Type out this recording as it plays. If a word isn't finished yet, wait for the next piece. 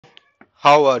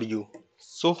How are you?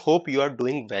 So hope you are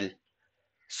doing well.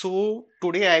 So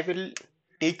today I will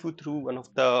take you through one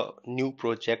of the new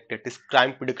project, that is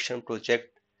crime prediction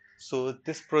project. So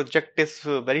this project is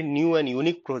a very new and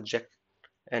unique project,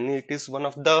 and it is one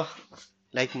of the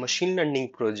like machine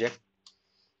learning project.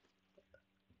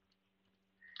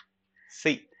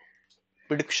 See,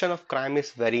 prediction of crime is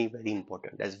very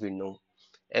important, as we know.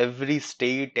 Every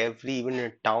state, every even a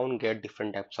town get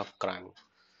different types of crime.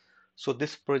 So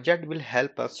this project will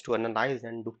help us to analyze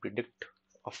and do predict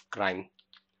of crime.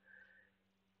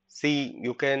 See,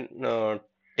 you can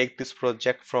take this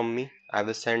project from me. I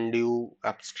will send you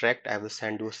abstract, I will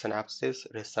send you synopsis,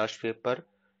 research paper,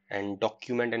 and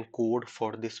document and code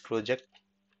for this project.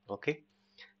 Okay.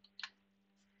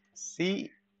 See,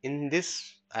 in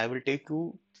this, I will take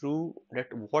you through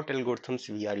that what algorithms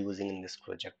we are using in this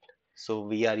project. So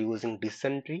we are using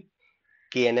descent tree,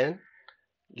 KNN,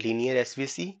 linear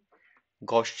SVC,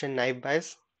 Gaussian naive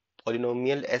Bayes,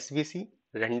 polynomial SVC,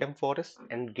 random forest,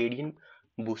 and gradient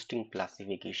boosting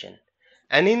classification.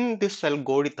 And in this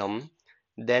algorithm,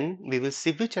 then we will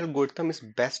see which algorithm is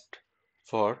best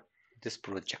for this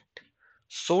project,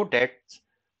 so that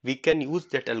we can use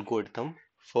that algorithm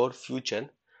for future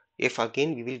if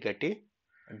again we will get a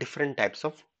different types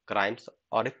of crimes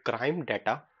or a crime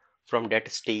data from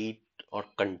that state or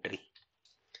country.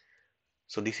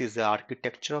 So this is the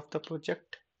architecture of the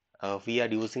project. We are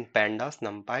using pandas,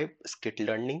 numpy,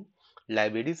 skit-learning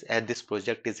libraries, as this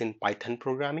project is in Python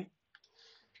programming.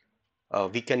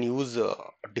 We can use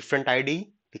different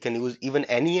IDE. We can use even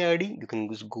any IDE. You can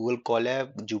use Google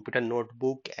Colab, Jupyter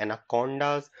Notebook,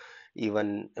 Anacondas,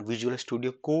 even Visual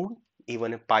Studio Code,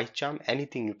 even a PyCharm,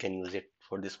 anything you can use it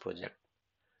for this project.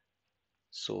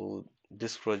 So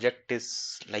this project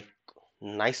is like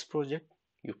nice project.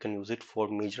 You can use it for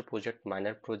major project,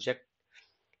 minor project,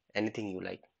 anything you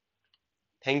like.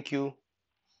 Thank you.